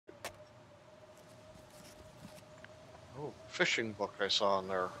Oh, fishing book I saw in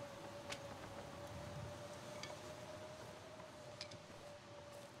there.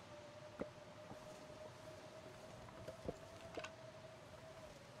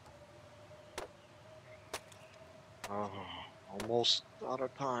 Oh, almost out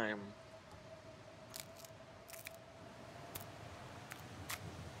of time.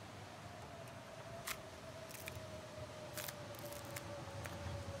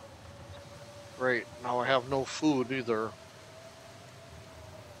 Great. Now I have no food either.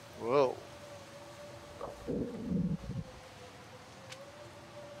 Whoa.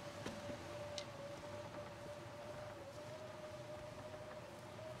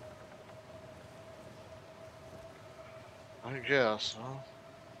 I guess, huh?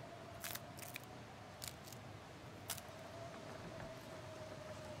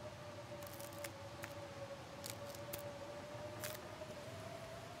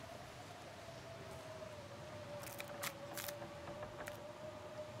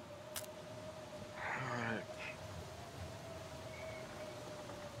 Alright.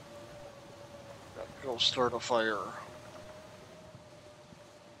 Gotta go start a fire.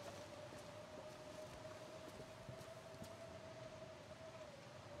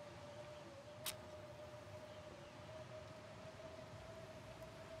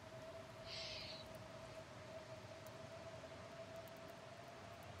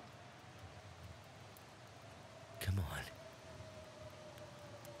 Come on.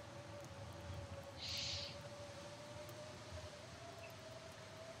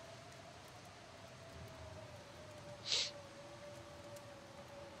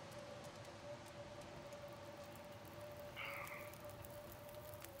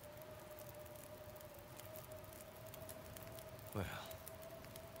 Well,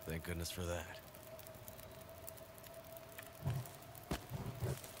 thank goodness for that.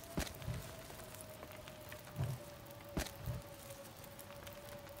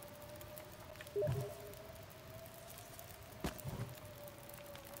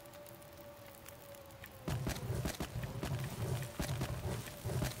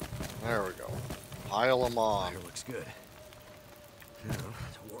 There we go. Pile them on. Fire looks good. Now,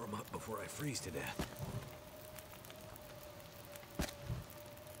 to warm up before I freeze to death.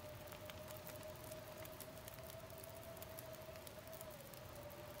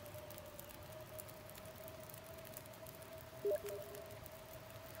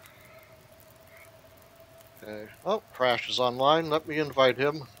 Okay. Oh, Crash is online. Let me invite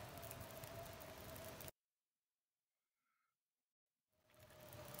him.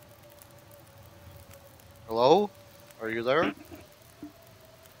 Hello? Are you there?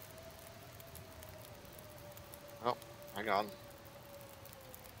 Oh, hang on.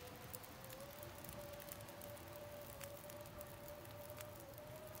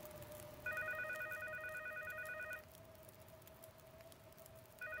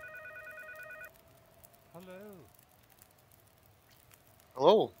 Hello.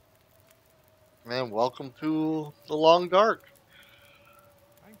 Hello. And welcome to the Long Dark.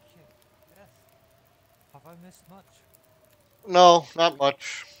 Thank you. Yes. Have I missed much? No, not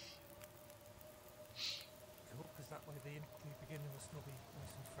much. Cool, because that way the beginning will still be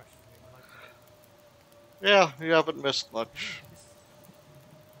nice and fresh for me when I play. Yeah, you haven't missed much. This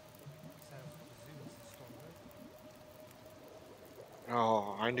sounds what Zoom is a strong word.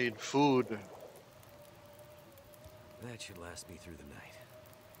 Oh, I need food. That should last me through the night.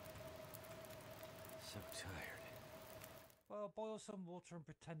 So tired. Well, boil some water and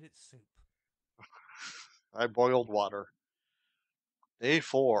pretend it's soup. I boiled water. Day Oh,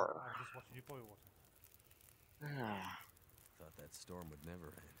 4. I was just watching you boil water. Yeah. Thought that storm would never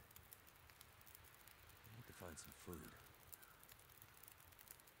end. I need to find some food.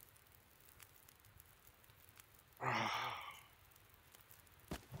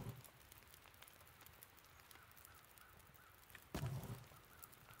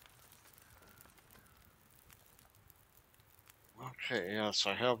 Okay, yes,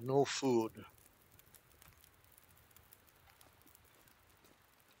 I have no food.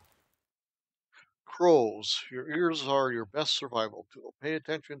 Crows. Your ears are your best survival tool. Pay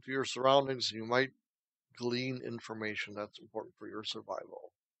attention to your surroundings and you might glean information that's important for your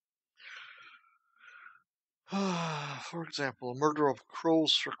survival. For example, a murder of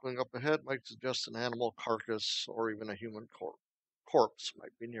crows circling up ahead might suggest an animal carcass or even a human corpse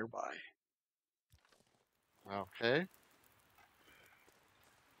might be nearby. Okay.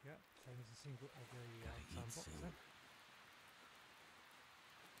 Yeah, same as the single of the Gotta eat sandbox soon. then.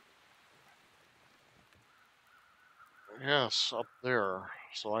 Yes, up there.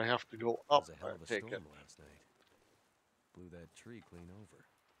 So I have to go That up, was a I hell of a take it. storm last night. Blew that tree clean over.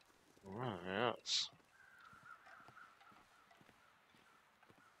 Yes.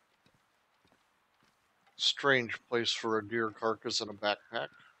 strange place for a deer carcass in a backpack.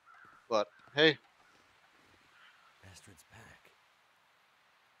 But hey, Astrid's pack.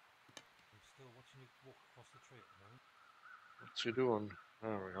 I'm still watching you walk across the tree at the moment. what's he doing?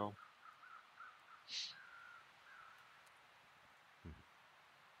 There we go.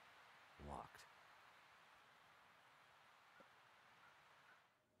 Locked.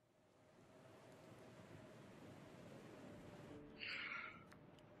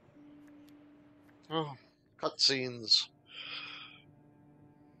 Oh, cutscenes.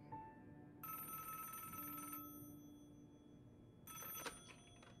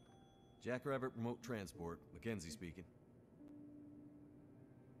 Jackrabbit Remote Transport. Mackenzie speaking.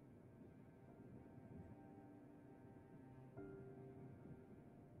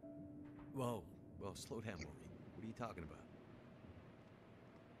 Whoa. Well, slow down, Maureen. What are you talking about?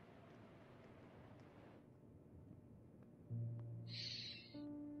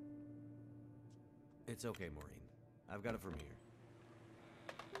 It's okay, Maureen. I've got it from here.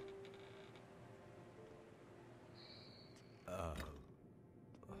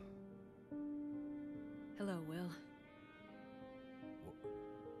 Hello, Will.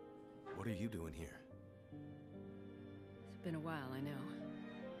 What are you doing here? It's been a while, I know.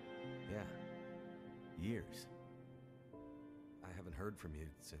 Yeah. Years. I haven't heard from you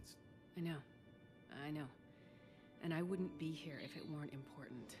since... I know. And I wouldn't be here if it weren't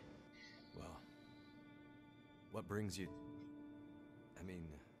important. Well... What brings you... I mean...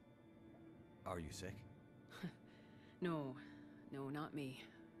 Are you sick? No, not me.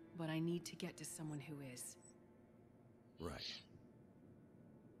 But I need to get to someone who is. Right.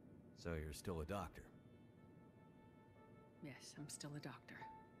 So you're still a doctor? Yes, I'm still a doctor.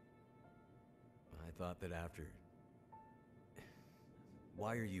 I thought that after...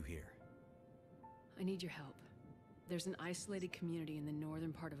 Why are you here? I need your help. There's an isolated community in the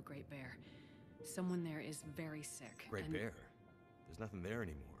northern part of Great Bear. Someone there is very sick. Great Bear? There's nothing there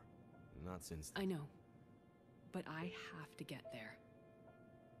anymore. Not since... I know. But I have to get there.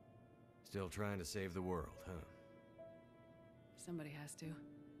 Still trying to save the world, huh? Somebody has to.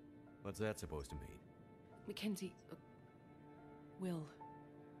 What's that supposed to mean? Mackenzie... Will...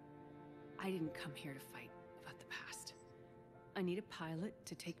 I didn't come here to fight about the past. I need a pilot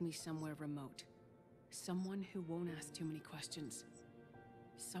to take me somewhere remote. Someone who won't ask too many questions.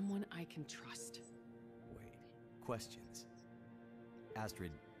 Someone I can trust. Wait. Questions?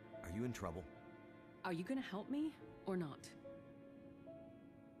 Astrid, are you in trouble? Are you gonna help me, or not?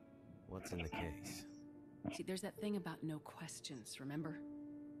 What's in the case? See, there's that thing about no questions, remember?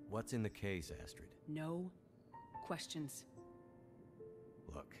 What's in the case, Astrid? No questions.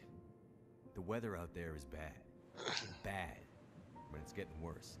 Look, the weather out there is bad. Bad. But it's getting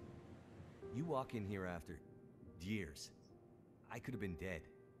worse. You walk in here after years. I could have been dead.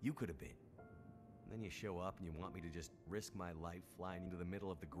 You could have been. And then you show up and you want me to just risk my life flying into the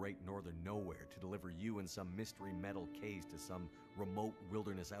middle of the great northern nowhere to deliver you in some mystery metal case to some remote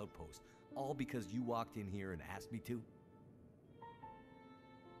wilderness outpost. All because you walked in here and asked me to?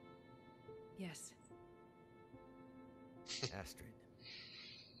 Yes. Astrid,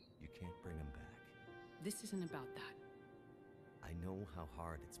 you can't bring him back. This isn't about that. I know how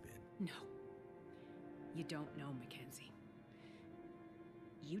hard it's been. No. You don't know, Mackenzie.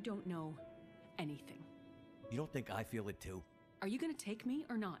 You don't know anything. You don't think I feel it too? Are you gonna take me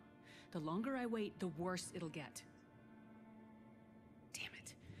or not? The longer I wait, the worse it'll get. Damn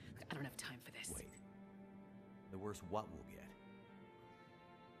it. I don't have time for this. Wait. The worse what we'll get?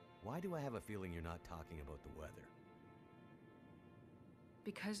 Why do I have a feeling you're not talking about the weather?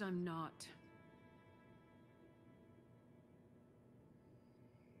 Because I'm not.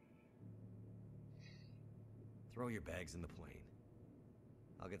 Throw your bags in the plane.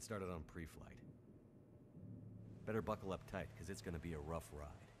 I'll get started on pre-flight. Better buckle up tight, because it's going to be a rough ride.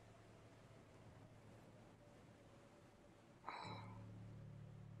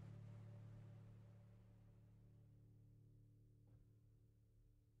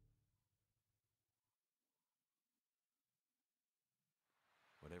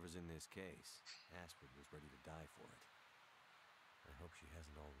 Whatever's in this case, Astrid was ready to die for it. I hope she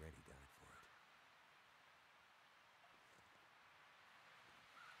hasn't already died for it.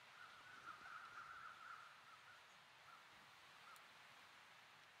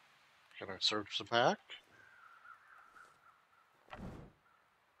 Can I search the pack?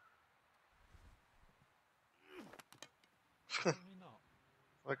 Apparently not.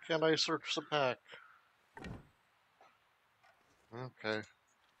 Why can't I search the pack? Okay.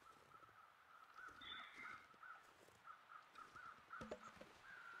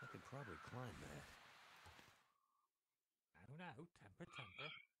 I could probably climb that. Now, temper.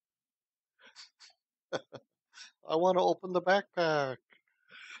 I want to open the backpack.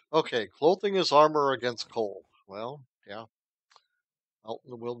 Okay, clothing is armor against cold. Well, yeah. Out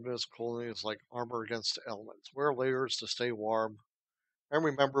in the wilderness, clothing is like armor against the elements. Wear layers to stay warm. And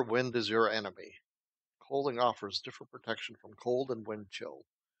remember, wind is your enemy. Clothing offers different protection from cold and wind chill.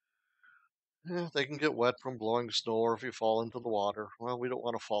 Yeah, they can get wet from blowing snow or if you fall into the water. Well, we don't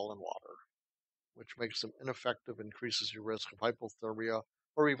want to fall in water, which makes them ineffective, increases your risk of hypothermia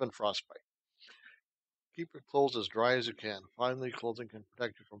or even frostbite. Keep your clothes as dry as you can. Finally, clothing can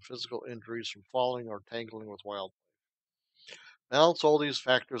protect you from physical injuries from falling or tangling with wildlife. Balance all these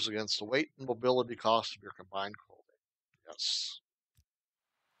factors against the weight and mobility cost of your combined clothing. Yes.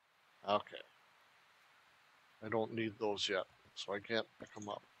 Okay. I don't need those yet, so I can't pick them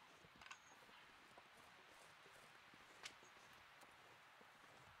up.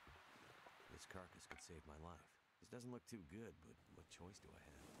 This carcass could save my life. This doesn't look too good, but what choice do I have?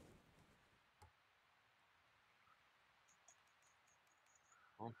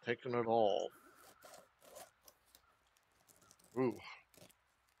 I'm taking it all. Ooh.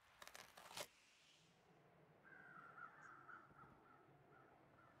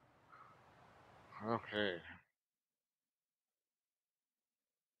 Okay.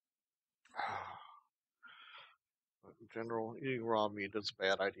 But in general, eating raw meat is a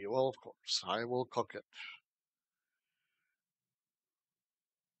bad idea. Well, of course, I will cook it.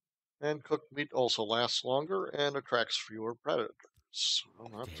 And cooked meat also lasts longer and attracts fewer predators.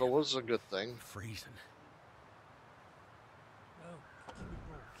 Well, that's Damn. always a good thing. Freezing. No, keep it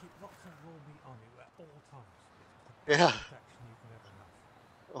raw. Keep lots of raw meat on you at all times. It's the Yeah. best protection you can ever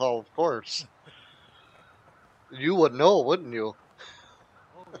have. Oh, of course. You would know, wouldn't you?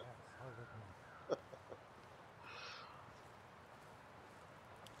 Oh yes, I would know.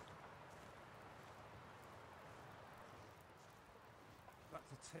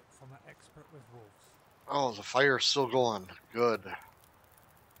 That's a tip from an expert with wolves. Oh, the fire's still going. Good.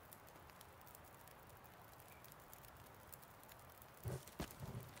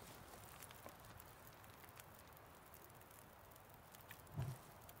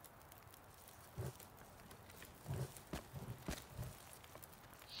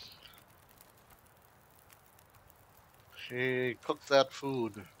 She cooked that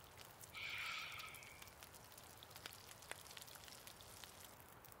food.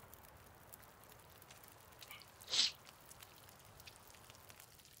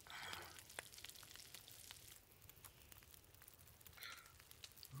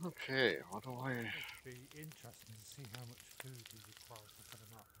 Okay, what do I... It'd be interesting to see how much food he requires to put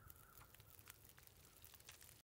him up.